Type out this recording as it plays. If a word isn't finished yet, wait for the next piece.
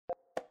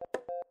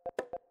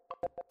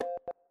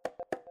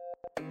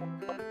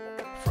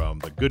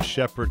Good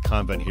Shepherd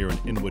Convent here in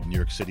Inwood, New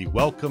York City.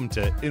 Welcome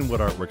to Inwood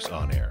Artworks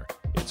On Air.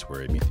 It's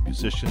where I meet the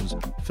musicians,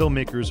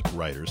 filmmakers,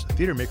 writers,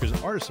 theater makers, and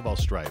artists of all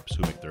stripes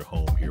who make their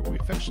home here, what we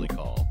affectionately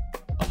call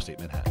upstate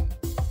Manhattan.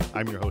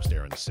 I'm your host,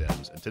 Aaron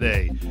Sims, and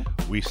today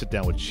we sit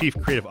down with Chief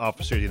Creative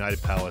Officer of the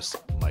United Palace,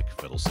 Mike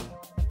Fitelson.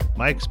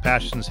 Mike's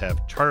passions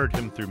have chartered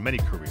him through many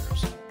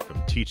careers,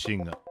 from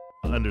teaching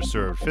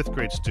underserved fifth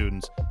grade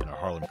students in a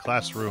Harlem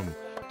classroom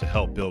to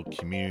help build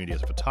community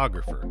as a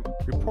photographer,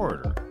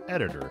 reporter,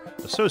 editor,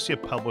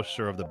 associate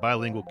publisher of the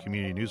bilingual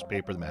community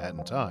newspaper, the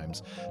Manhattan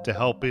Times, to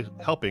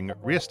helping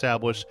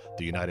reestablish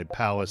the United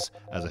Palace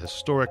as a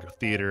historic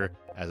theater,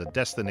 as a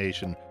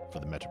destination for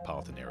the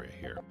metropolitan area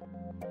here.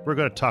 We're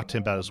going to talk to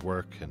him about his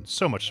work and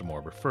so much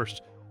more, but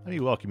first, let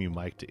me welcome you,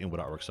 Mike, to Inwood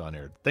Artworks On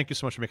Air. Thank you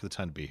so much for making the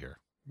time to be here.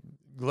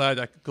 Glad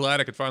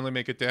I could finally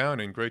make it down,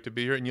 and great to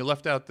be here. And you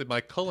left out my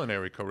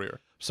culinary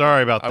career.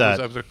 Sorry about that.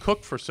 I was a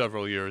cook for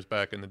several years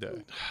back in the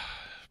day.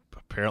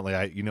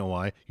 Apparently, you know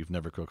why? You've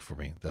never cooked for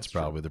me. That's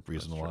probably the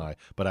reason why.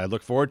 But I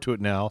look forward to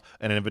it now,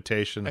 and an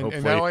invitation, hopefully,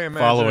 and now I imagine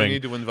following. I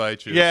need to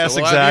invite you. Yes,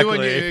 so exactly.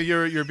 Have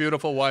you and your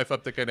beautiful wife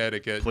up to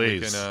Connecticut.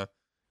 Please.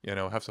 We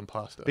can, have some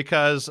pasta.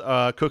 Because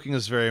cooking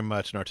is very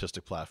much an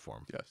artistic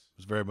platform. Yes.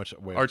 It's very much a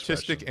way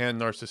artistic of and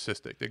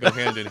narcissistic. They go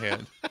hand in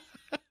hand.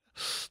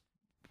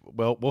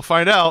 Well, we'll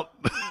find out.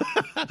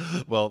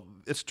 Well,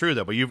 it's true,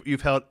 though. But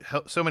you've held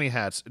so many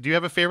hats. Do you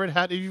have a favorite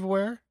hat that you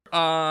wear?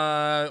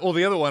 Well,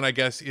 the other one, I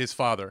guess, is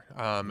father.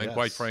 And Yes.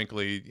 quite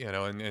frankly,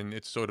 and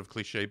it's sort of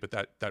cliche, but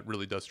that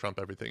really does trump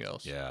everything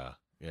else. Yeah.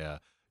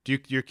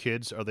 Your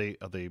kids, are they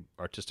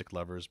artistic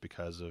lovers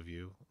because of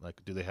you?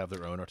 Like, do they have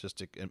their own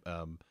artistic?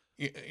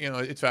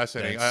 It's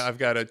fascinating. Thanks. I've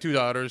got two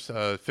daughters,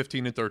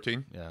 15 and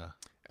 13. Yeah.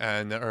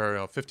 And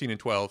 15 and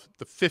 12.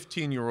 The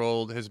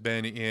 15-year-old has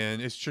been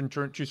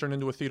she's turned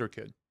into a theater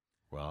kid.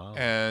 Wow.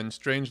 And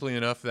strangely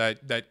enough,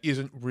 that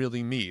isn't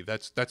really me.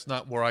 That's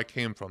not where I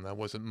came from. That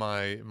wasn't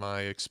my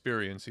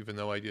experience, even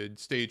though I did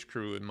stage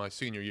crew in my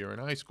senior year in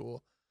high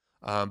school.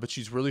 But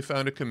she's really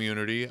found a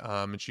community,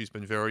 and she's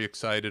been very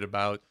excited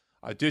about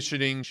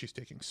auditioning. She's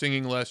taking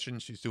singing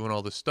lessons. She's doing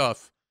all this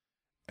stuff.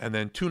 And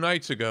then 2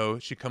 nights ago,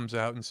 she comes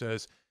out and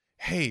says,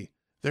 "Hey,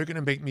 they're going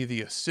to make me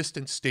the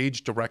assistant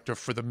stage director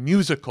for the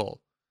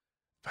musical."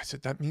 I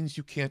said, "That means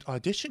you can't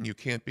audition. You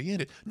can't be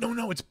in it."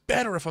 No, it's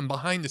better if I'm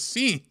behind the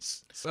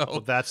scenes. So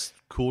Well, that's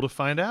cool to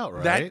find out,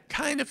 right? that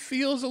kind of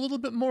feels a little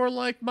bit more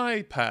like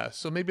my past.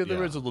 So maybe there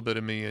Yeah. is a little bit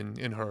of me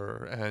in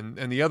her.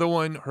 And the other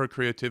one, her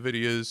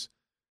creativity is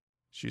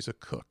she's a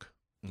cook.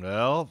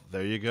 Well,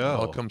 there you go. It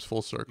all comes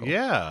full circle.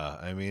 Yeah,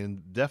 I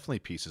mean, definitely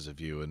pieces of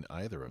you in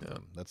either of Yeah.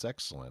 them. That's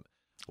excellent.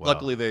 Wow.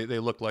 Luckily, they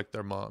look like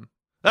their mom.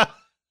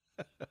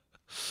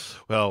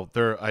 Well,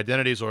 their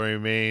identities will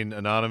remain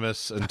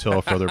anonymous until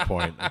a further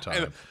point in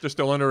time. They're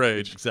still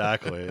underage.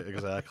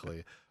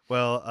 Exactly.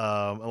 Well,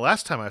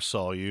 last time I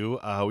saw you,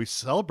 we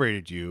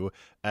celebrated you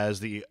as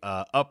the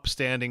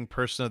upstanding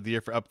person of the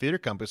year for Up Theater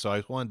Company. So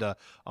I wanted to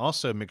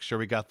also make sure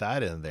we got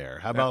that in there.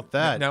 How about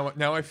that?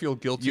 Now I feel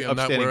guilty. You I'm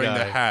not upstanding wearing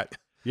guy. the hat.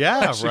 Yeah,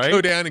 I should right.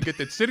 go down and get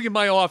that. Sitting in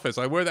my office,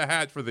 I wear the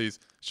hat for these.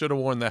 Should have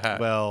worn the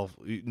hat. Well,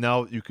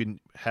 now you can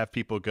have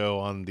people go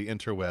on the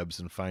interwebs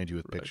and find you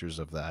with pictures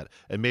of that.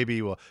 And maybe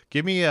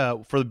give me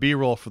for the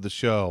B-roll for the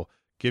show,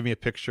 give me a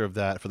picture of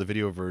that for the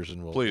video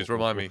version. Please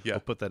remind me. Yeah.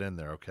 We'll put that in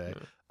there, okay?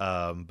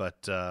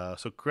 Yeah.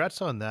 So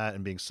congrats on that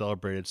and being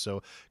celebrated.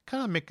 So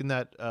kind of making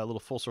that little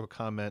full circle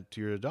comment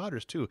to your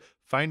daughters too,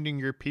 finding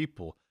your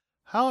people.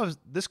 How has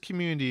this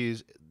community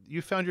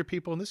you found your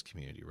people in this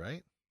community,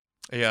 right?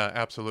 Yeah,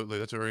 absolutely.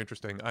 That's very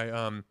interesting.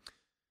 I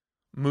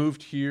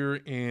moved here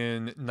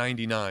in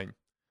 '99.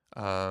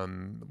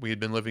 We had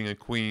been living in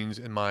Queens,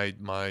 and my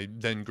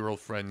then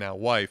girlfriend, now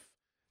wife,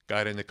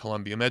 got into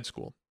Columbia Med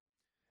School.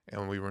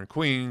 And we were in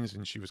Queens,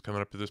 and she was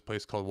coming up to this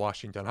place called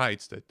Washington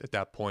Heights that at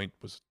that point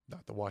was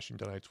not the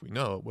Washington Heights we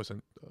know. It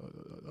wasn't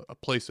a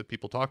place that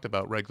people talked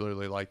about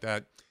regularly like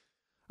that.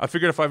 I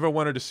figured if I ever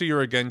wanted to see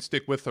her again,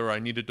 stick with her, I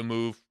needed to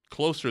move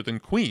closer than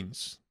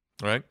Queens,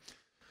 right?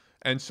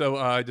 And so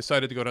I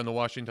decided to go down to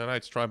Washington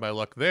Heights, try my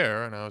luck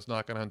there, and I was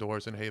knocking on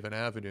doors in Haven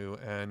Avenue,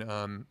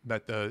 and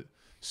met the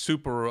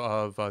super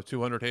of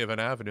 200 Haven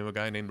Avenue, a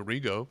guy named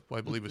Rigo, who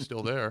I believe is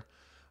still there,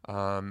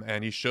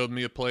 and he showed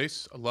me a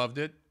place. I loved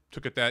it,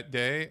 took it that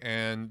day,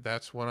 and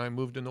that's when I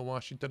moved into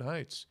Washington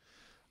Heights.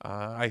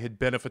 I had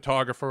been a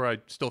photographer. I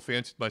still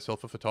fancied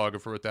myself a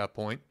photographer at that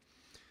point,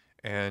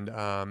 and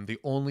the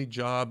only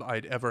job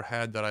I'd ever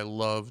had that I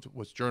loved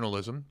was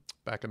journalism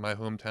back in my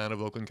hometown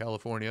of Oakland,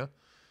 California.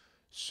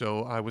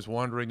 So I was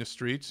wandering the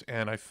streets,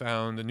 and I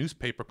found a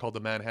newspaper called the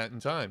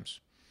Manhattan Times.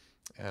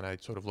 And I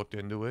sort of looked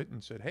into it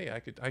and said, hey,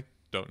 I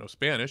don't know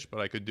Spanish,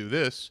 but I could do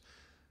this.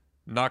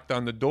 Knocked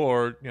on the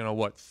door,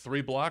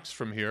 3 blocks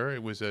from here.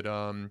 It was at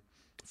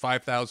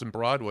 5000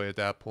 Broadway at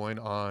that point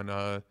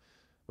on,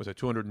 was at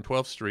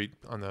 212th Street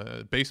on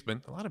the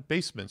basement. A lot of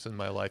basements in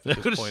my life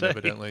at this point,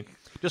 evidently.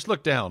 Just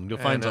look down. You'll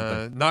find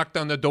something. Knocked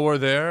on the door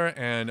there,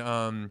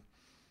 and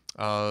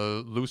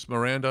Luz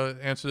Miranda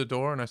answered the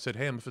door, and I said,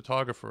 hey, I'm a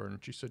photographer.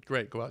 And she said,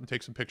 great, go out and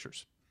take some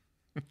pictures.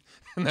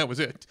 and that was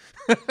it.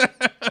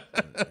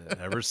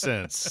 Ever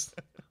since,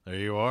 there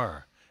you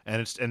are.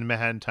 And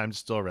Manhattan Time's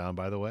still around,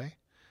 by the way.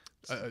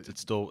 It's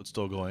still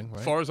going, right?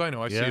 As far as I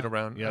know, I see it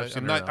around. Yeah,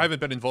 I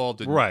haven't been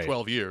involved in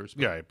 12 years.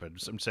 But. Yeah, but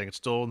I'm saying it's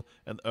still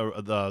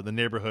the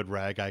neighborhood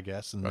rag, I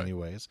guess, in many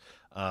ways.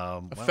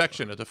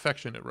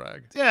 Affectionate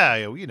rag.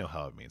 Yeah, well, you know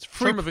how it means.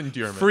 Term of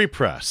endearment. Free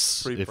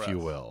press, if you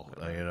will.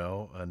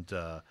 And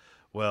do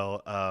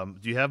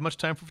you have much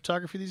time for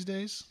photography these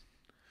days?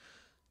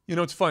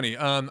 It's funny.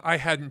 I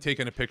hadn't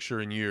taken a picture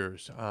in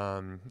years,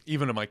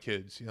 even of my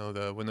kids.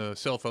 When the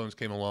cell phones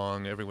came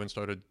along, everyone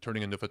started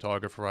turning into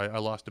photographer. I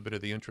lost a bit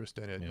of the interest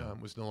in it.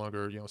 It was no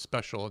longer,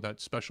 special,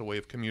 that special way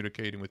of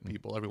communicating with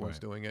people. Everyone's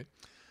doing it.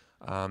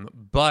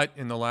 But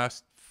in the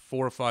last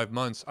 4 or 5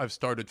 months, I've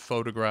started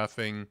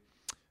photographing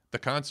the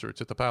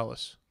concerts at the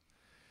Palace.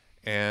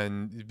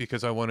 And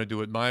because I want to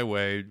do it my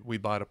way, we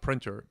bought a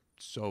printer.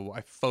 So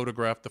I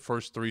photographed the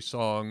first 3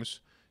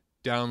 songs,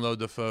 download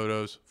the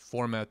photos,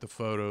 format the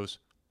photos,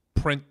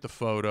 print the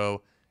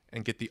photo,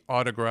 and get the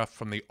autograph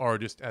from the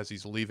artist as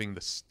he's leaving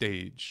the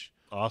stage.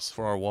 Awesome.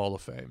 For our Wall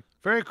of Fame.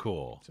 Very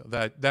cool. So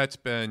it's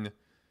been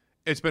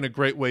a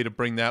great way to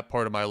bring that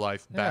part of my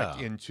life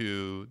back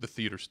into the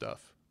theater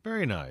stuff.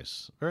 Very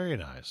nice. Very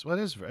nice. Well,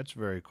 it's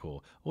very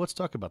cool. Well, let's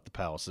talk about the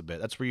Palace a bit.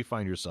 That's where you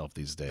find yourself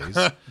these days.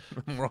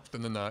 More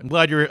often than not. I'm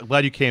glad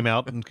you came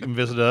out and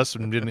visited us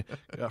and didn't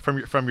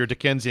from your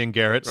Dickensian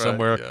garret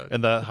somewhere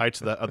in the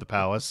heights of the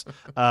Palace.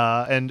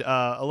 And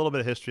a little bit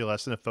of history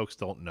lesson if folks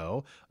don't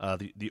know.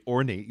 The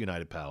ornate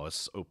United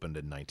Palace opened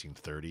in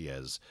 1930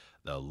 as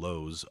the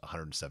Lowe's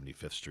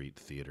 175th Street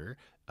Theater,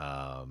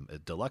 a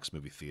deluxe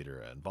movie theater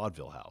and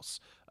vaudeville house.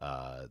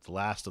 The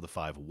last of the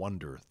 5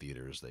 wonder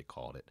theaters, they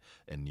called it,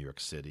 in New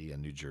York City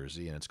and New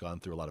Jersey. And it's gone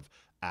through a lot of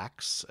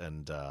acts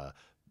and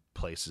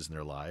places in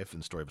their life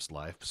and story of its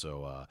life.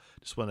 So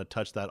just want to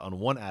touch that on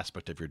one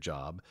aspect of your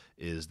job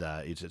is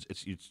that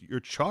it's your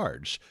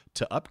charge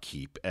to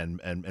upkeep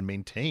and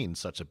maintain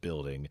such a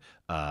building.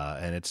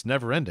 And it's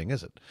never ending,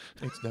 is it?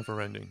 It's never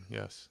ending,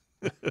 yes.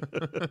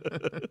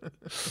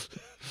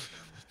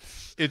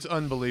 It's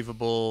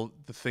unbelievable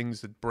the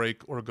things that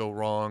break or go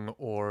wrong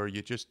or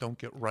you just don't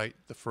get right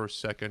the first,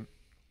 second,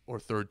 or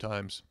third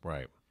times.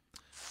 Right.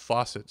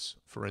 Faucets,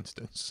 for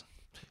instance.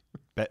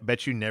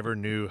 Bet you never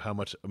knew how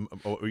much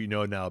you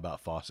know now about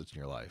faucets in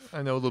your life.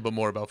 I know a little bit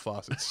more about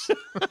faucets.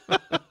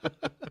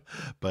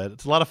 But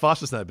it's a lot of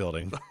faucets in that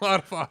building. A lot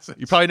of faucets.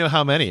 You probably know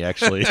how many,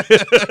 actually.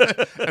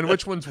 And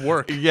which ones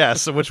work.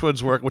 Yes, and which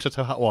ones work, which is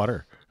hot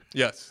water.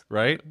 Yes.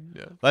 Right?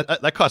 Yeah.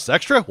 That costs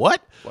extra?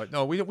 What?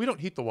 No, we don't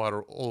heat the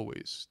water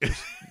always.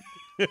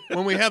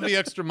 When we have the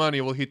extra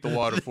money, we'll heat the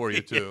water for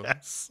you, too.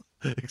 Yes,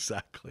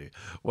 exactly.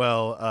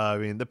 Well,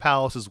 the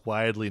Palace is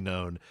widely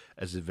known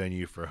as a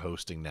venue for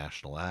hosting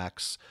national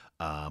acts,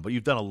 but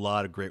you've done a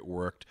lot of great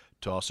work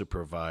to also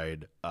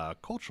provide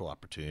cultural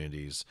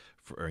opportunities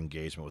for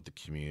engagement with the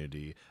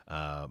community.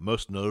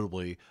 Most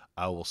notably,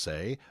 I will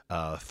say,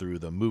 through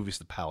the Movies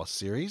the Palace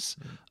series,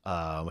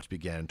 which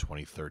began in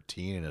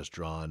 2013 and has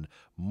drawn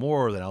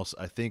more than else.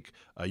 I think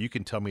you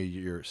can tell me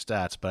your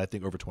stats, but I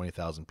think over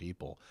 20,000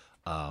 people.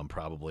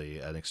 Probably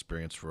an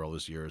experience for all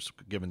those years,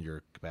 given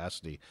your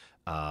capacity.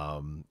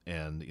 And,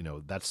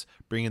 that's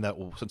bringing that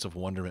sense of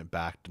wonderment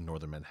back to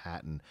Northern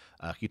Manhattan.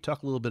 Can you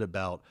talk a little bit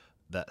about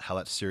how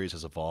that series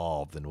has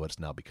evolved and what it's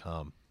now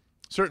become?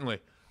 Certainly.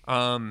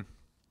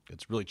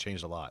 It's really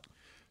changed a lot.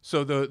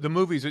 So the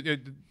movies,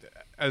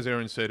 as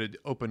Aaron said, it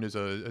opened as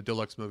a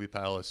deluxe movie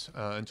palace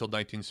until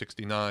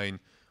 1969,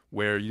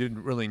 where you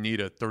didn't really need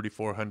a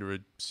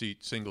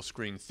 3,400-seat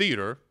single-screen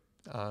theater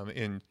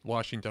in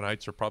Washington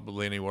Heights or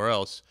probably anywhere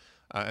else.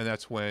 And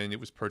that's when it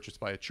was purchased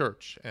by a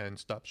church and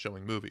stopped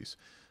showing movies.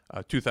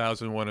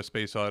 2001: A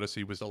Space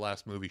Odyssey was the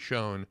last movie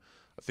shown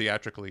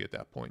theatrically at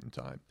that point in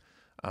time.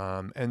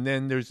 And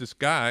then there's this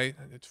guy,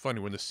 it's funny,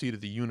 we're in the seat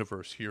of the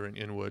universe here in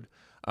Inwood,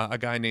 a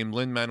guy named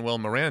Lin-Manuel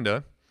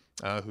Miranda,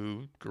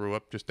 who grew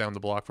up just down the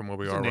block from where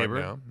we are right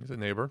now. He's a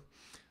neighbor,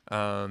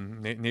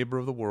 neighbor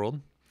of the world.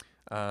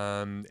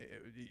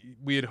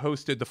 We had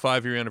hosted the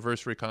 5-year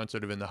anniversary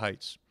concert of In the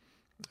Heights.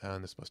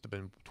 And this must have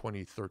been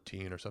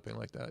 2013 or something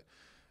like that.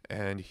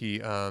 And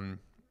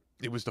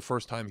it was the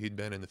first time he'd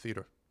been in the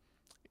theater.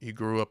 He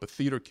grew up a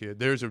theater kid.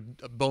 There's a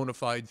bona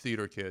fide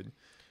theater kid,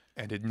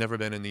 and had never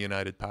been in the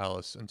United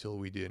Palace until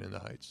we did In the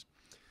Heights.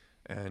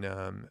 And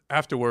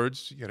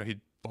afterwards,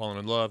 he'd fallen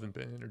in love and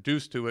been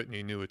introduced to it, and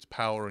he knew its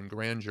power and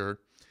grandeur.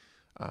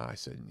 I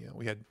said,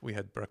 we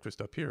had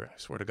breakfast up here. I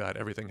swear to God,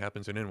 everything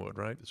happens in Inwood,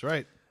 right? That's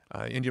right.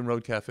 Indian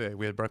Road Cafe.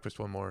 We had breakfast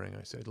one morning.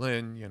 I said,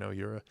 Lynn,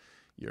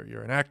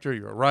 you're an actor,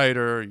 you're a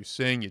writer, you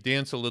sing, you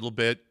dance a little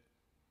bit.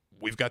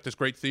 We've got this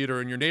great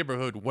theater in your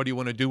neighborhood. What do you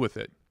want to do with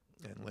it?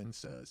 And Lynn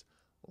says,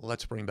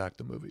 let's bring back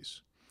the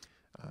movies.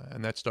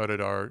 And that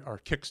started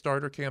our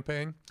Kickstarter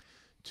campaign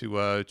to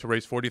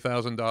raise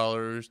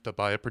 $40,000 to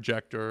buy a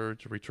projector,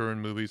 to return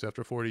movies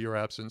after a 40-year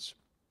absence.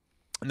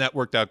 And that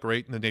worked out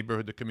great. And the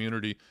neighborhood, the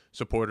community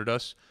supported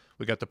us.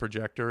 We got the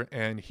projector,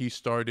 and he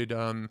started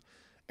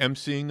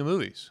emceeing the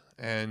movies.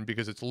 And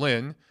because it's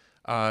Lynn,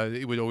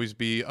 it would always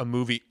be a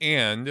movie,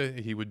 and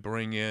he would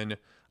bring in,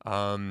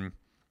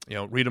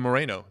 Rita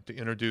Moreno to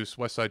introduce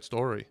West Side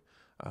Story.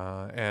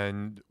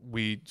 And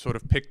we sort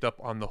of picked up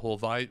on the whole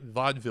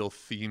vaudeville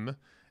theme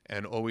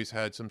and always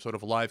had some sort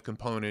of live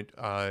component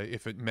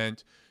if it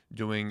meant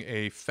doing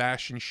a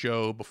fashion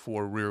show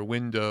before Rear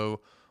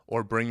Window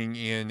or bringing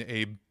in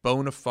a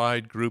bona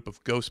fide group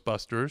of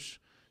Ghostbusters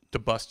to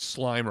bust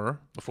Slimer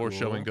before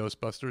showing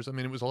Ghostbusters. I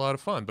mean, it was a lot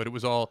of fun, but it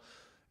was all,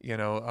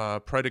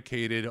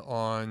 predicated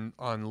on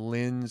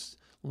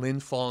Lynn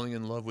falling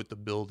in love with the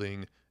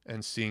building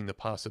and seeing the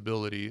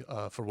possibility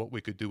for what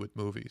we could do with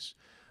movies.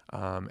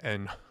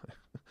 And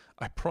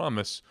I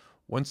promise,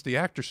 once the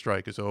actor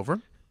strike is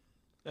over,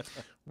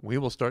 we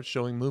will start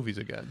showing movies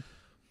again.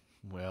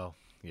 Well,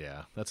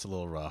 yeah, that's a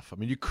little rough. I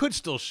mean, you could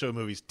still show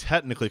movies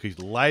technically because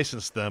you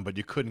licensed them, but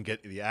you couldn't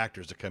get the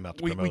actors to come out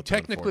to promote them. We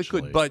technically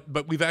could,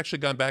 but we've actually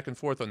gone back and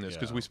forth on this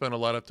because we spent a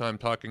lot of time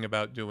talking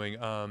about doing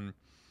A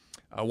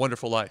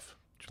Wonderful Life.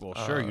 Well,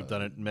 sure, you've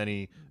done it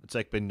many. It's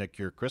been like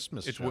your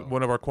Christmas It's show.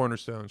 one of our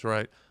cornerstones,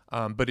 right?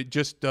 But it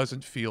just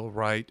doesn't feel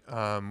right.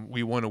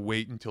 We want to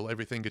wait until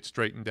everything gets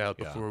straightened out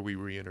before we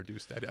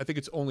reintroduce that. I think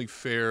it's only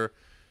fair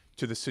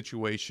to the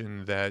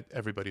situation that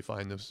everybody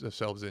finds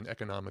themselves in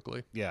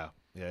economically. Yeah,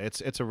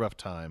 it's a rough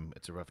time.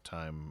 It's a rough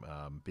time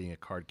being a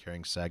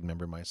card-carrying SAG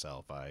member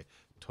myself. I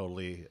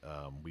totally,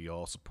 we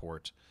all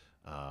support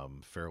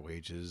fair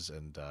wages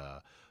and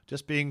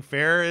just being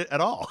fair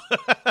at all.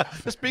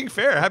 Just being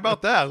fair. How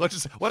about that?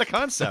 What a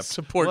concept.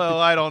 Support. Well,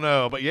 I don't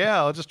know, but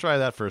yeah, let's just try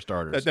that for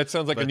starters. That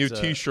sounds like a new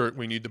T-shirt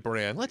we need to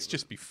brand. Let's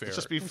just be fair. Let's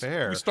just be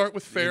fair. We start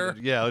with fair.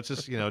 Yeah, let's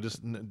just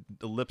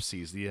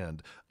ellipses the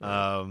end.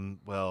 I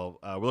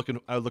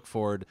look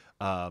forward.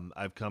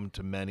 I've come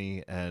to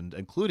many, and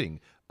including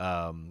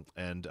about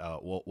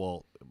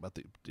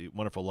the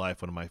Wonderful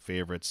Life, one of my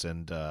favorites,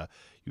 and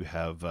you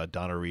have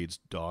Donna Reed's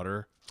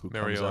daughter who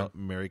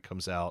Mary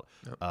comes out.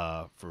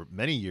 For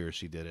many years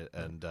she did it,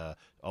 and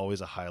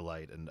always a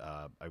highlight, and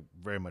I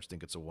very much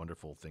think it's a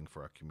wonderful thing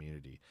for our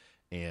community.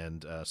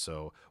 And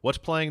so what's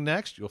playing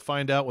next? You'll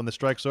find out when the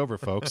strike's over,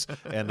 folks.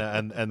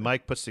 and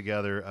Mike puts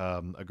together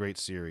a great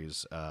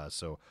series.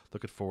 So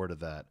looking forward to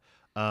that.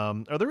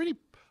 Are there any?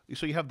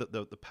 So you have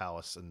the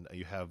Palace, and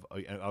you have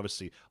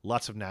obviously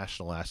lots of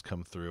national acts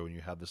come through, and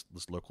you have this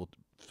local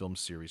film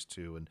series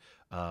too. And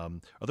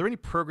are there any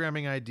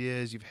programming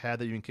ideas you've had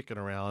that you've been kicking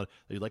around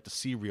that you'd like to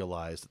see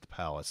realized at the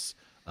Palace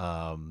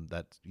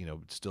that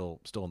still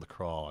in the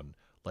crawl and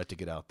like to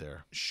get out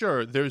there?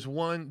 Sure. There's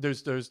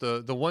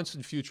the Once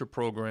and Future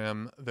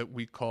program that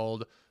we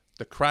called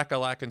the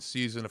Crack-a-Lackin'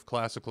 Season of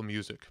Classical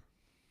Music.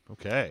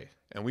 Okay.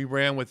 And we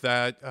ran with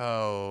that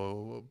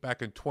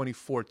back in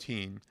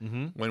 2014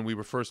 when we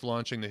were first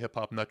launching the Hip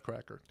Hop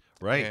Nutcracker.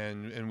 Right.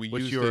 And we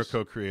which used you're a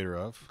co-creator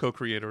of.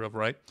 Co-creator of,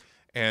 right.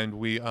 And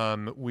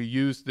we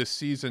used this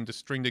season to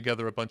string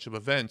together a bunch of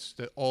events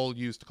that all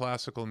used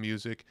classical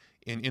music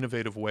in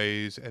innovative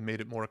ways and made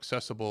it more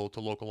accessible to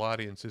local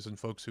audiences and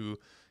folks who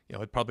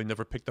had probably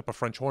never picked up a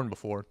French horn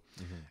before.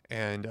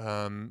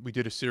 And we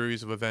did a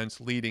series of events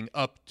leading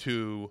up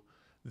to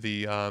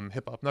the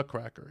Hip Hop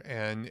Nutcracker,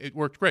 and it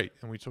worked great.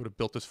 And we sort of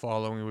built this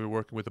following. We were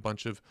working with a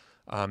bunch of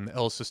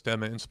El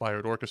Sistema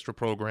inspired orchestra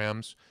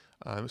programs.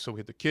 So we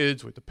had the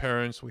kids, we had the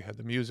parents, we had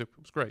the music.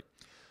 It was great.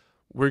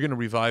 We're going to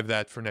revive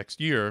that for next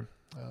year,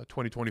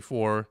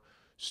 2024,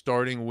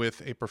 starting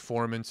with a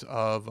performance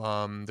of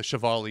the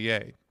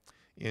Chevalier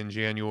in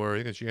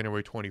January. I think it's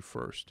January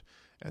 21st.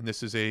 And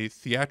this is a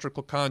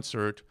theatrical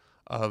concert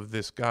of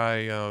this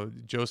guy,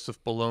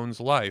 Joseph Bologne's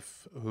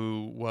life,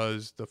 who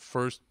was the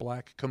first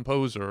black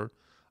composer,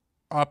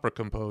 opera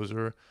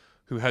composer,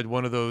 who had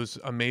one of those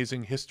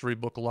amazing history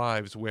book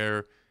lives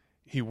where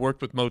he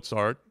worked with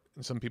Mozart,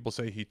 and some people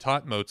say he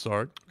taught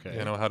Mozart,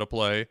 how to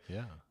play.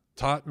 Yeah.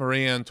 Taught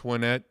Marie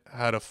Antoinette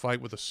how to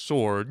fight with a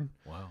sword.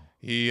 Wow.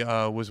 He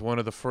was one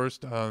of the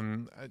first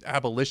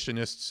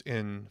abolitionists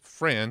in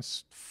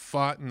France,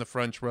 fought in the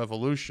French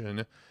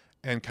Revolution,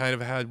 and kind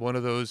of had one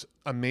of those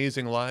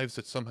amazing lives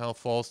that somehow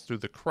falls through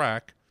the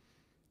crack.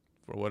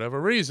 For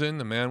whatever reason,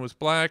 the man was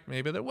black.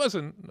 Maybe there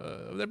wasn't.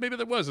 Maybe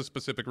there was a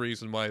specific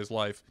reason why his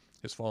life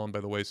has fallen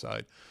by the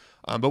wayside.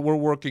 But we're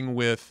working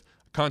with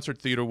Concert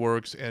Theater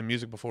Works and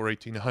Music Before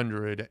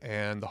 1800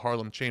 and the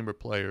Harlem Chamber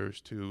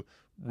Players to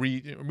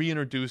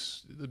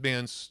reintroduce the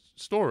band's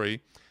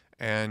story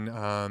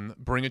and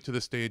bring it to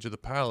the stage of the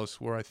Palace,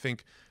 where I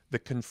think the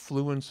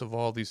confluence of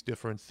all these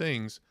different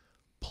things,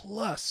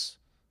 plus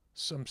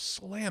some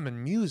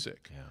slamming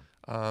music,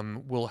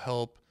 will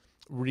help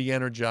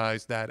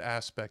re-energize that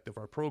aspect of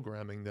our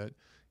programming that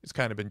has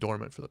kind of been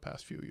dormant for the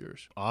past few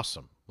years.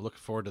 Awesome. We're looking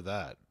forward to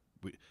that.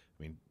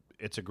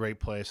 It's a great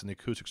place, and the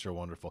acoustics are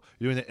wonderful.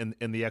 You're doing it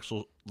in the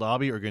actual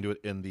lobby, or are you going to do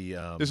it in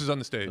the... this is on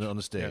the stage. On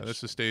the stage. Yeah,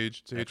 this is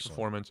stage Excellent.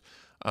 performance.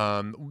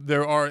 And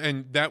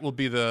that will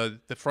be the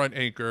front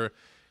anchor,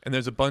 and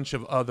there's a bunch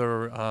of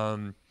other...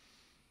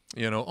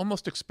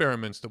 almost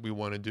experiments that we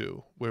want to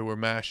do, where we're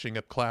mashing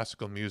up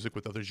classical music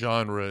with other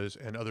genres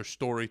and other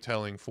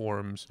storytelling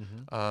forms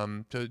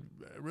to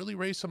really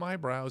raise some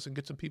eyebrows and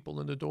get some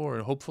people in the door,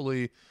 and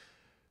hopefully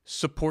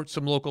support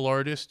some local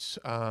artists,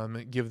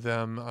 give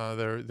them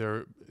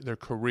their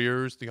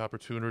careers the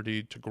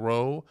opportunity to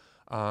grow,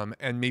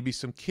 and maybe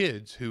some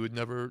kids who had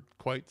never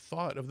quite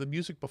thought of the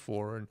music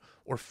before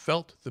or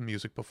felt the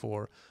music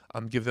before,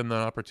 give them the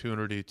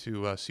opportunity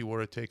to see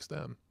where it takes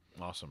them.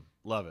 Awesome.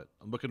 Love it.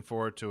 I'm looking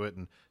forward to it.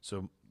 And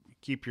so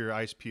keep your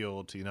eyes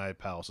peeled to United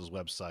Palace's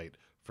website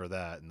for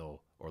that, and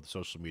or the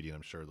social media.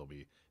 I'm sure they'll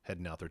be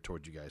heading out there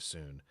towards you guys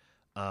soon.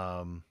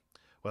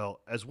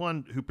 Well, as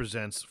one who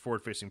presents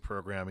forward-facing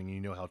programming, you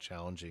know how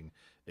challenging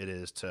it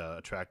is to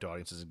attract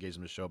audiences and engage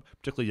them to show up,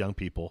 particularly young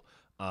people.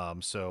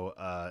 And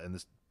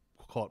this,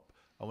 we'll call it,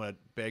 I want to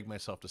beg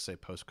myself to say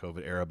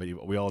post-COVID era, but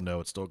we all know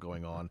it's still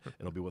going on.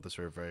 It'll be with us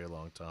for a very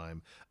long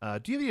time.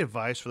 Do you have any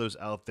advice for those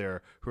out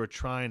there who are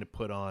trying to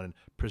put on and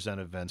present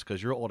events,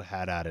 because you're old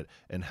hat at it,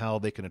 and how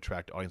they can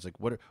attract audience?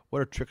 Like, what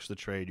are tricks of the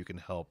trade you can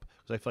help?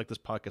 Because I feel like this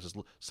podcast is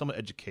somewhat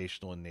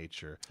educational in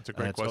nature. It's a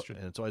great question.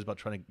 And it's always about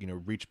trying to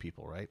reach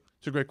people, right?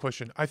 It's a great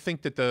question. I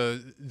think that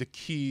the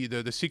key,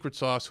 the secret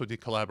sauce would be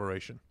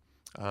collaboration.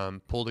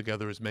 Pull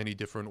together as many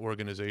different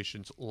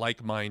organizations,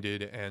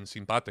 like-minded and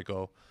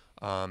simpatico,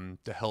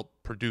 to help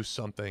produce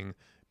something,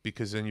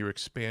 because then you're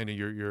expanding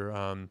your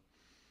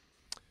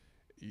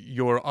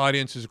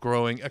audience is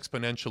growing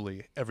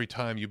exponentially every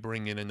time you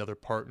bring in another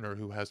partner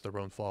who has their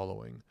own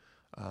following.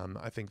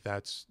 I think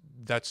that's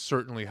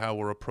certainly how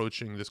we're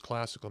approaching this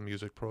classical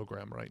music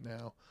program right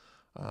now.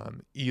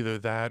 Either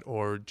that,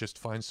 or just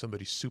find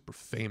somebody super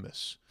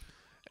famous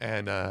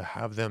and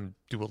have them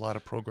do a lot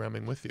of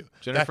programming with you.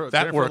 Jennifer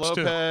Works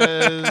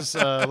Lopez,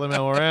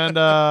 Lin-Manuel Miranda.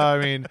 I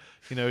mean,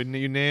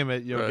 you name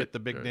it, you'll get the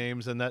big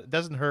names, and that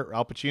doesn't hurt.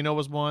 Al Pacino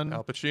was one.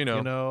 Al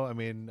Pacino. I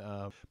mean,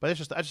 but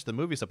that's just the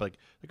movie stuff. Like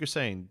you're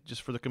saying,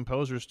 just for the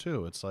composers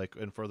too. It's like,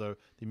 and for the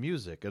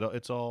music,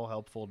 it's all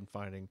helpful in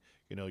finding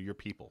your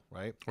people,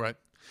 right? Right.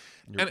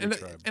 Your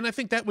tribe. And I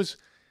think that was,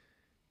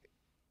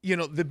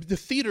 the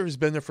theater has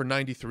been there for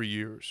 93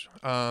 years,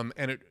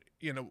 and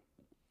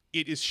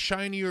it is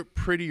shinier,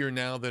 prettier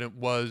now than it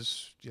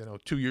was,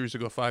 2 years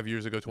ago, 5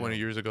 years ago, 20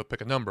 years ago,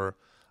 pick a number.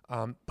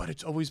 But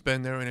it's always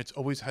been there, and it's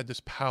always had this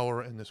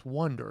power and this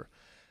wonder.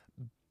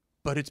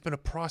 But it's been a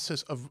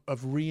process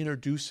of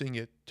reintroducing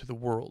it to the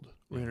world,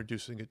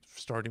 reintroducing it,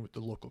 starting with the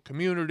local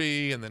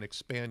community, and then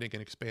expanding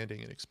and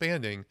expanding and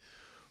expanding,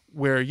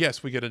 where,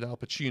 yes, we get an Al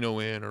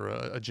Pacino in, or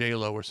a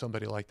J-Lo or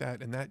somebody like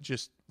that, and that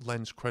just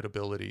lends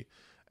credibility,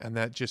 and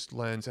that just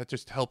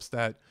helps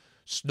that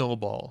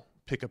snowball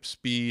pick up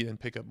speed and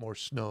pick up more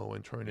snow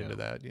and turn into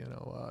that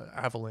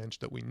avalanche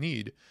that we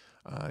need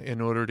in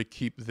order to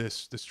keep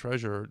this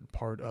treasure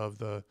part of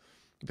the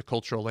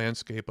cultural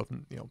landscape of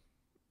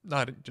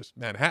not just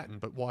Manhattan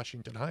but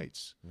Washington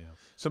Heights. Yeah.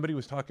 Somebody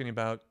was talking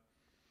about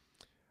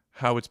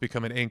how it's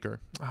become an anchor.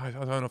 I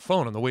was on a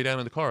phone on the way down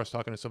in the car. I was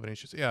talking to somebody, and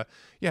she said,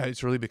 "Yeah,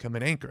 it's really become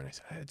an anchor." And I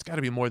said, "It's got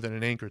to be more than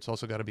an anchor. It's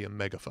also got to be a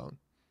megaphone,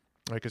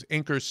 right? Because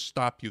anchors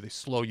stop you, they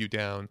slow you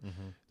down.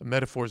 Mm-hmm. The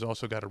metaphor's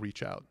also got to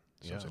reach out."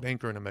 So it's an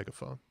anchor and a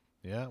megaphone.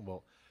 Yeah,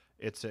 well,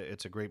 it's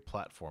a great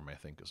platform, I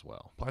think, as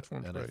well.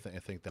 Platform's and great. I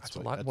think that's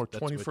a lot more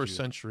 21st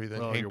century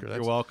than anchor.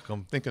 You're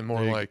welcome. Thinking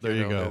more like there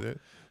you go.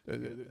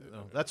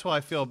 That's how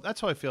I feel.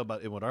 That's how I feel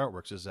about Inwood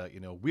Artworks. Is that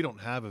we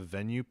don't have a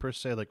venue per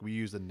se. Like, we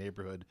use the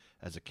neighborhood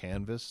as a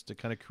canvas to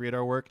kind of create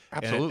our work.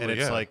 Absolutely, and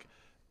it's like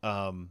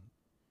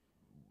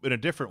in a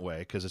different way,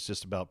 because it's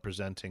just about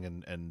presenting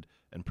and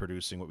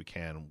producing what we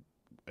can,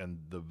 and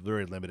the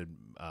very limited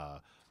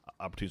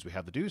opportunities we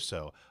have to do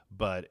so.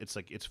 But it's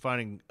like, it's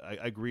finding, I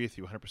agree with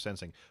you 100%,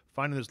 saying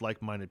finding those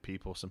like-minded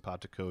people,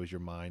 simpatico as your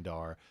mind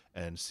are,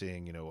 and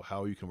seeing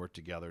how you can work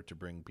together to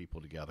bring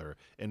people together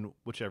in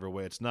whichever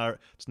way. It's not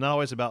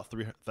always about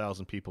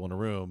 3,000 people in a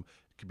room.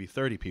 It could be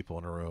 30 people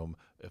in a room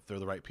if they're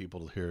the right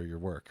people to hear your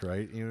work,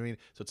 right? You know what I mean?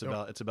 So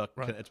it's about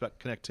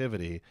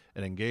connectivity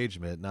and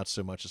engagement, not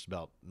so much just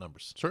about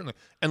numbers. Certainly.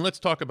 And let's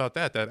talk about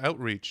that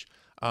outreach,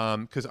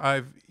 because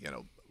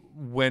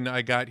when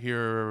I got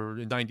here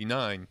in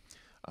 '99,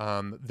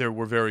 there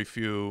were very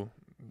few,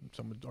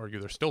 some would argue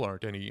there still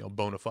aren't any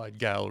bona fide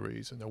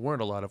galleries, and there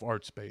weren't a lot of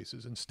art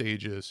spaces and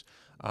stages.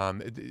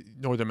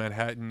 Northern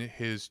Manhattan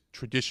has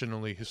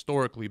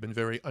historically been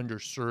very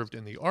underserved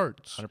in the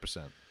arts.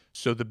 100%.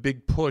 So the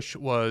big push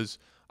was,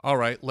 all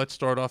right, let's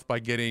start off by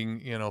getting,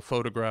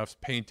 photographs,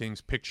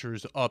 paintings,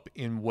 pictures up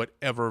in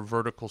whatever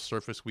vertical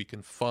surface we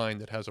can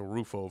find that has a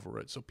roof over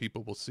it, so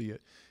people will see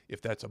it.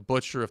 If that's a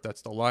butcher, if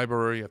that's the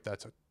library, if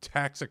that's a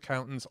tax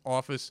accountant's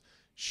office,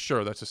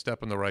 sure, that's a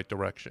step in the right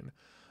direction.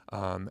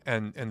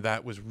 And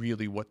that was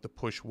really what the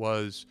push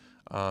was,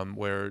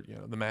 where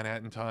the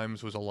Manhattan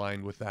Times was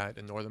aligned with that,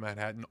 and Northern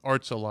Manhattan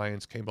Arts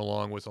Alliance came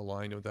along, was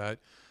aligned with that.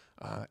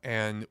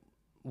 And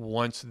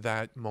once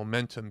that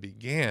momentum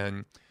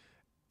began,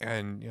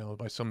 and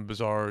by some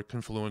bizarre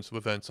confluence of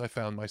events, I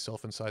found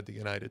myself inside the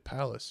United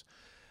Palace,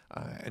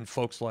 and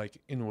folks like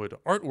Inwood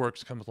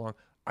Artworks come along.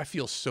 I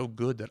feel so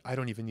good that I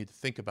don't even need to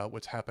think about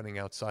what's happening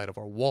outside of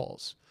our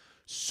walls.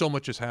 So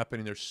much is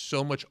happening. There's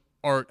so much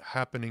art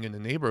happening in the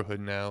neighborhood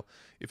now.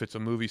 If it's a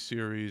movie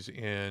series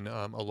in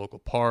a local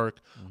park,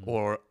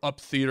 or Up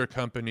Theater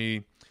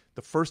Company,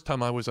 the first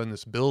time I was in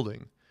this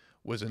building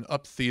was an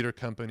Up Theater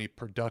Company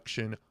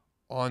production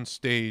on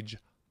stage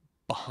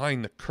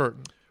behind the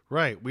curtain.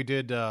 Right. We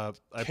did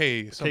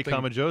K,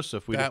 Comma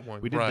Joseph. We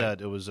did right.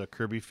 that. It was a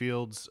Kirby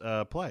Fields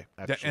play,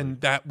 actually. And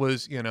that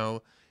was,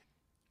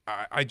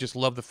 I just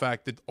love the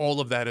fact that all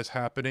of that is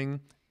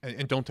happening.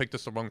 And don't take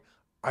this the wrong.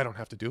 I don't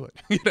have to do it.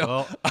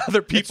 Well,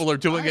 other people are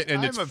doing it,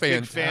 and it's fantastic. I'm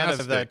a big fan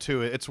of that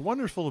too. It's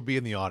wonderful to be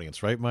in the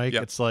audience, right, Mike?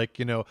 Yep. It's like,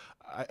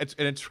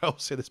 I'll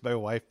say this. My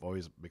wife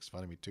always makes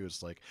fun of me too.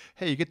 It's like,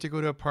 hey, you get to go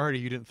to a party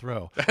you didn't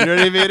throw. You know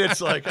what I mean? It's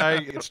like,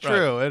 it's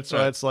true. And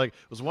so it's like,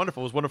 it was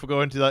wonderful. It was wonderful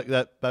going to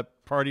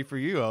that party for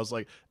you. I was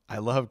like, I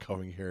love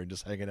coming here and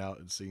just hanging out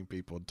and seeing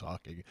people and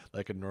talking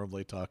like I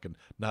normally talk and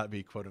not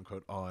be quote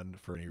unquote on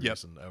for any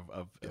reason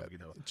of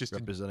just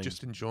representing,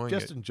 just enjoying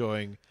just it.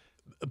 enjoying.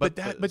 But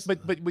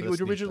what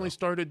you originally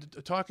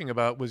started talking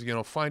about was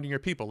finding your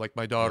people, like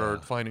my daughter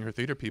finding her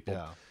theater people.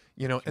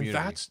 Yeah. And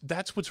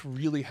that's what's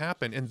really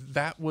happened, and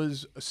that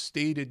was a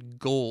stated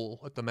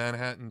goal at the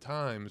Manhattan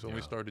Times when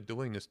we started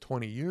doing this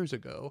 20 years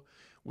ago.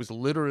 Was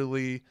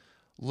literally,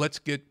 let's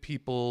get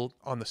people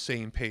on the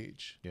same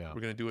page. Yeah.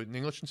 We're going to do it in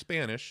English and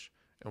Spanish,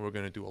 and we're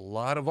going to do a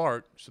lot of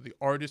art so the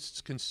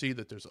artists can see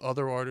that there's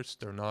other artists,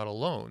 they're not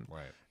alone.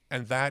 Right.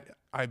 And that,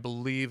 I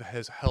believe,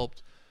 has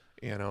helped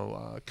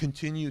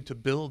continue to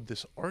build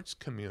this arts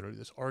community,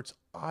 this arts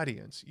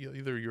audience.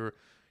 Either you're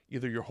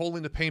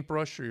holding the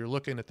paintbrush or you're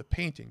looking at the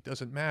painting,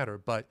 doesn't matter,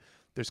 but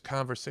there's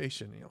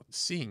conversation.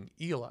 Seeing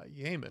Eli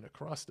Yeaman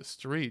across the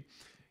street,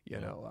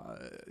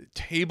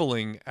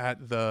 tabling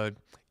at the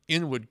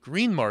Inwood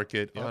Green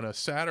Market on a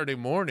Saturday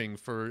morning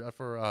for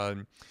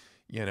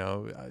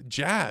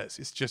jazz.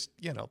 It's just,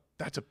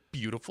 that's a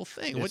beautiful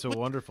thing. It's a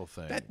wonderful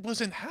thing. That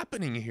wasn't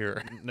happening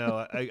here.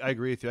 No, I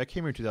agree with you. I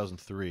came here in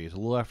 2003. It's a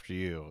little after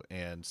you,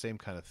 and same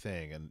kind of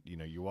thing. And,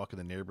 you walk in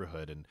the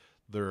neighborhood, and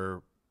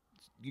they're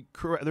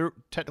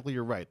technically,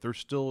 you're right. There's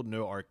still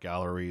no art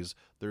galleries.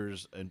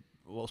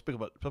 We'll speak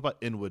about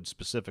Inwood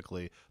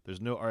specifically.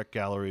 There's no art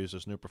galleries.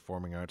 There's no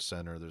performing arts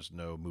center. There's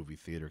no movie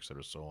theater, et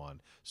cetera, so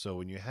on. So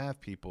when you have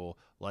people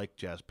like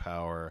Jazz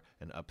Power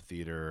and Up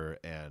Theater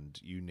and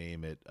you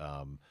name it,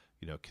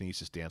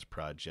 Kinesis Dance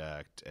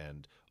Project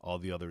and all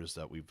the others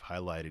that we've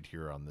highlighted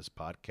here on this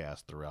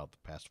podcast throughout the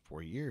past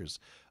 4 years,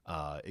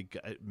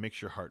 it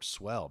makes your heart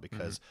swell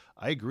because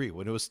I agree.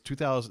 When it was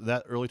 2000,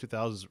 that early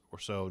 2000s or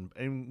so,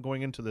 and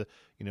going into the,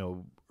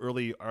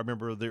 I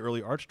remember the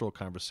early art stroll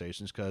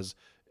conversations because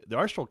the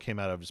art stroll came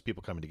out of just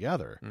people coming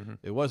together.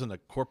 It wasn't a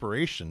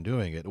corporation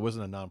doing it. It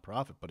wasn't a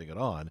nonprofit putting it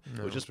on.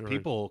 No, it was just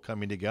people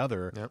coming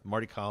together. Yep.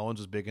 Marty Collins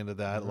was big into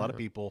that. A lot of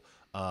people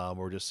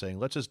were just saying,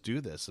 let's just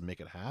do this and make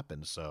it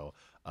happen. So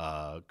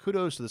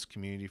kudos to this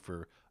community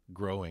for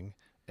growing.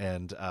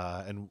 And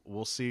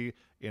we'll see,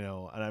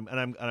 and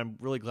I'm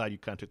really glad you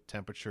kind of took the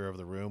temperature of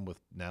the room with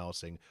now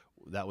saying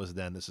that was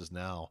then, this is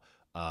now,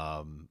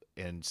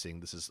 and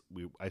seeing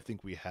I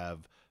think we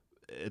have.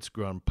 It's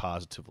grown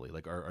positively.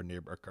 Like our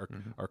neighbor,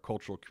 our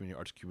cultural community,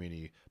 arts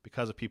community,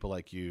 because of people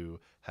like you,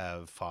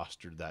 have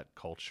fostered that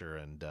culture,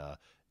 and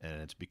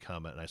it's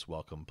become a nice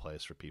welcome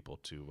place for people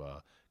to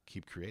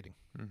keep creating.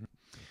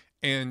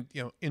 And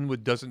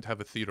Inwood doesn't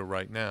have a theater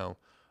right now,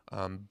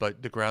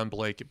 but the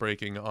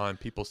groundbreaking on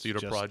People's Theater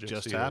Project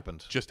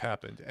just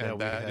happened,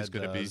 and that is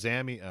going to be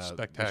Zami,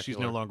 spectacular. She's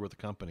no longer with the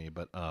company,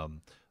 but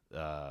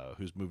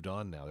who's moved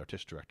on now. Their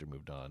artistic director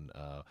moved on.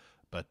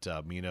 But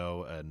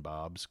Mino and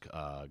Bob's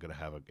going to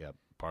have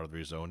part of the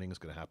rezoning is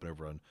going to happen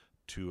over on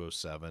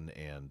 207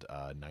 and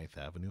 9th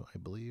Avenue, I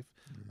believe.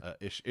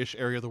 Ish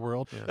area of the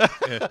world.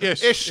 Yeah.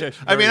 Ish.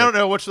 I mean, I don't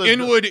know which the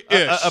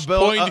Inwood-ish.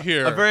 Point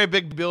here. A very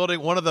big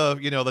building. One of the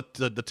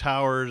the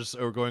towers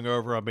are going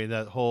over. I mean,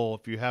 that whole.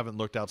 If you haven't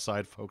looked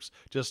outside, folks,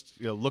 just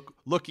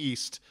look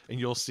east and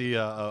you'll see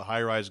a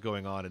high rise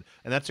going on, and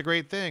that's a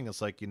great thing.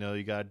 It's like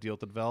you got to deal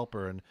with the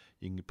developer and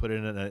you can put it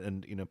in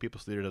and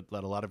People's Theater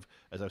let a lot of,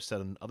 as I've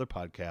said in other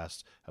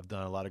podcasts, have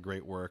done a lot of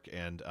great work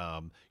and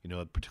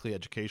particularly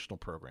educational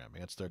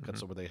programming. That's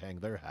where they hang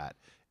their hat.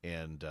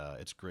 And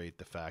it's great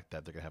the fact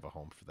that they're going to have a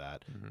home for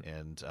that,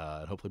 and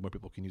hopefully more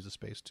people can use the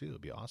space too.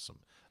 It'd be awesome,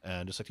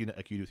 and just like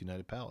you do with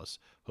United Palace,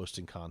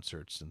 hosting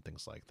concerts and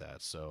things like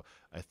that. So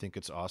I think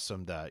it's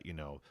awesome that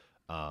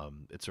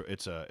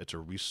it's a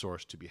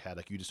resource to be had.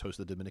 Like you just hosted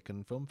the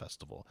Dominican Film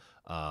Festival.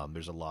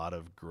 There's a lot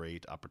of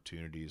great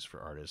opportunities for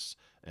artists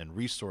and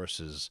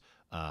resources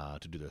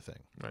to do their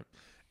thing. Right,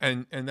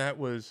 and that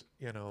was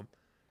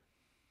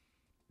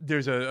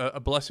there's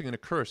a blessing and a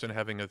curse in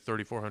having a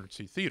 3,400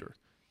 seat theater.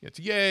 It's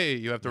yay,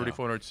 you have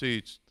 3,400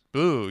 seats.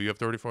 Boo, you have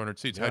 3,400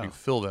 seats. How do you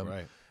fill them?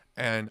 Right.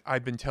 And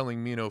I've been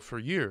telling Mino for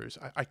years,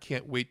 I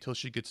can't wait till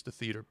she gets the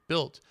theater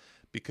built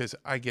because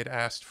I get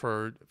asked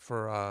for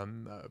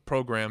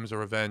programs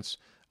or events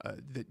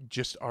that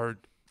just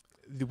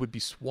they would be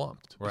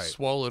swamped, right.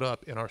 swallowed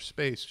up in our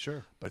space.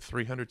 Sure. But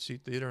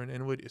 300-seat theater in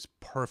Inwood is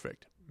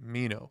perfect.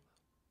 Mino,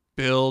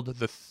 build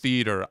the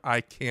theater. I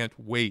can't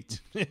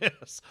wait.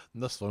 Yes.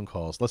 Less phone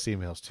calls, less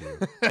emails to you.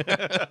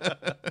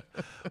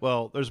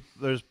 Well,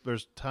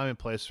 there's time and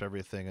place for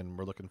everything, and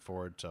we're looking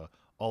forward to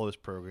all those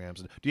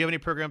programs. Do you have any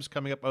programs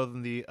coming up other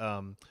than the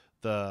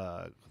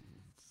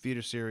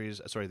theater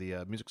series? Sorry,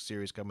 the music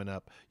series coming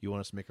up. You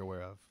want us to make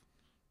aware of,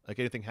 like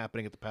anything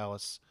happening at the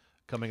Palace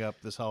coming up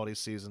this holiday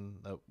season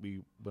that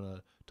we want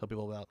to tell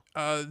people about?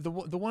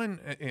 The one,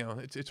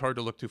 it's hard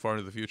to look too far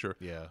into the future.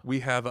 Yeah, we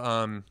have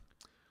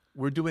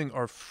we're doing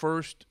our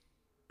first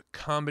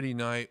comedy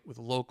night with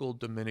local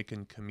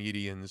Dominican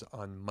comedians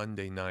on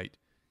Monday night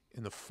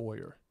in the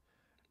foyer.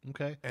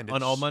 Okay. And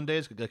on all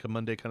Mondays, like a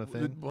Monday kind of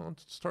thing? Well,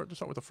 let's start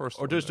with the first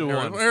or one. Just do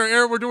one.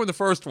 We're doing the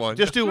first one.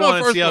 Just do one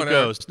and see how it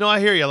goes. No, I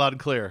hear you loud and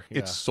clear. Yeah.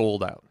 It's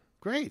sold out.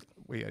 Great.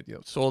 We had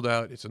sold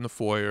out. It's in the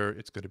foyer.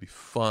 It's going to be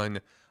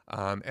fun.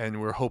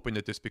 And we're hoping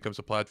that this becomes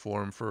a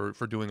platform for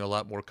doing a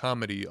lot more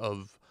comedy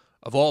of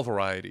all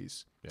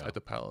varieties at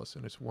the Palace.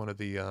 And it's one of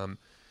the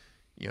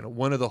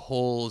one of the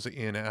holes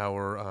in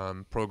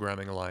our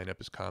programming lineup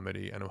is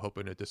comedy, and I'm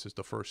hoping that this is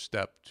the first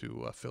step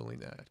to filling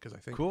that, because I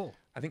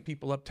think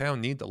people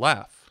uptown need to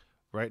laugh.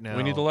 Right now,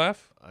 we need to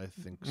laugh. I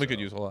think we could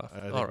use a laugh.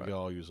 I think we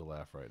all use a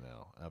laugh right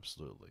now.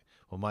 Absolutely.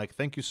 Well, Mike,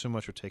 thank you so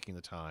much for taking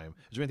the time.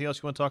 Is there anything else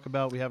you want to talk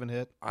about we haven't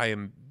hit? I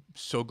am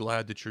so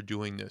glad that you're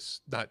doing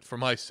this, not for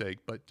my sake,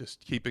 but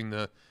just keeping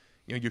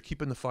you're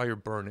keeping the fire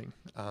burning.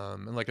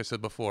 And like I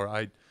said before,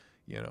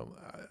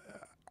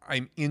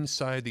 I'm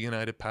inside the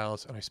United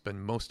Palace, and I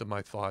spend most of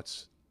my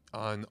thoughts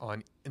on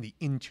in the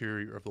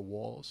interior of the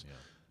walls. Yeah.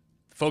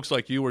 Folks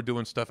like you are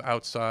doing stuff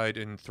outside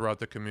and throughout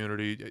the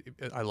community.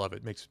 I love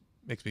it. Makes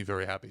me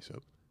very happy.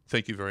 So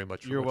thank you very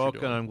much. You're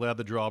welcome. I'm glad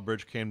the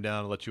drawbridge came down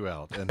and let you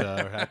out. And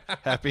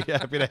happy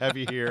to have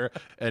you here.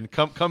 And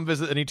come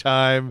visit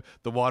anytime.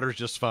 The water's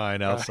just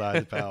fine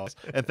outside the palace.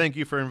 And thank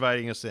you for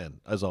inviting us in,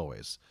 as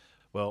always.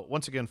 Well,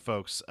 once again,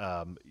 folks.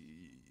 By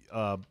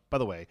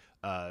the way,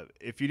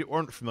 if you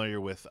weren't familiar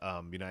with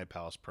United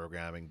Palace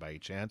programming by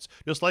chance,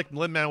 just like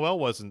Lin-Manuel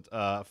wasn't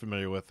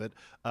familiar with it,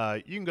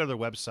 you can go to their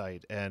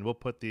website, and we'll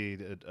put the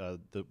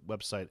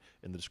website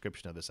in the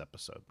description of this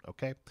episode.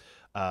 Okay.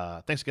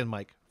 Thanks again,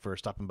 Mike, for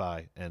stopping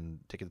by and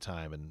taking the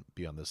time and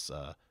be on this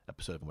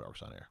episode of In What Art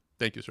Works on Air.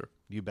 Thank you, sir.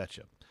 You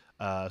betcha.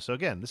 So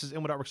again, this is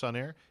In What Art Works on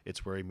Air.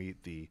 It's where we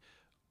meet the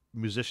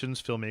musicians,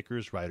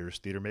 filmmakers, writers,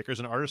 theater makers,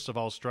 and artists of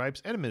all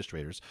stripes, and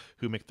administrators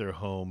who make their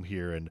home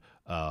here in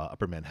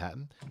Upper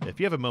Manhattan. If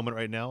you have a moment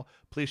right now,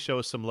 please show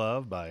us some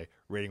love by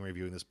rating and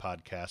reviewing this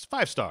podcast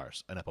 5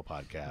 stars on Apple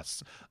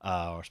Podcasts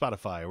or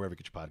Spotify or wherever you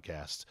get your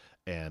podcasts,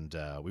 and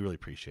we really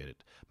appreciate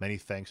it. Many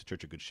thanks to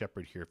Church of Good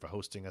Shepherd here for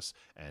hosting us,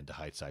 and to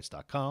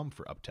HeightSites.com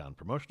for uptown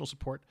promotional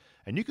support.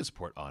 And you can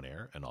support On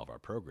Air and all of our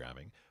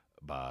programming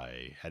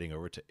by heading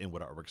over to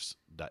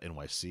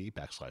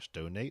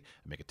inwhatartworks.nyc/donate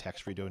and make a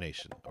tax-free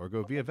donation, or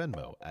go via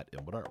Venmo at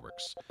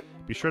InWhatArtWorks.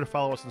 Be sure to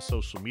follow us on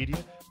social media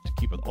to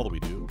keep with all that we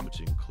do, which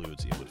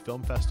includes the Inwood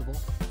Film Festival,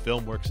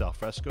 Filmworks Al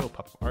Fresco,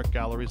 pop-up art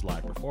galleries,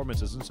 live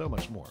performances, and so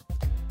much more.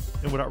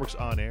 Inwood Artworks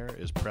On Air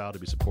is proud to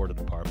be supported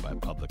in part by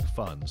public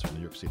funds from the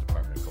New York State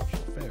Department of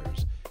Cultural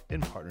Affairs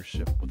in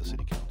partnership with the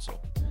City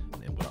Council.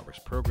 And Inwood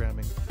Artworks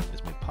programming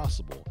is made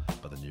possible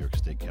by the New York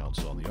State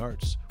Council on the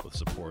Arts with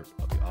support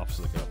of the Office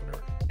of the Governor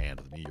and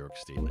the New York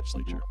State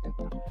Legislature.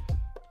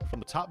 From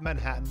the top of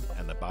Manhattan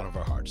and the bottom of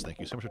our hearts, thank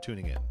you so much for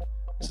tuning in.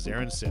 This is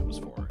Aaron Sims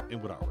for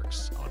Inwood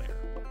Artworks On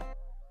Air.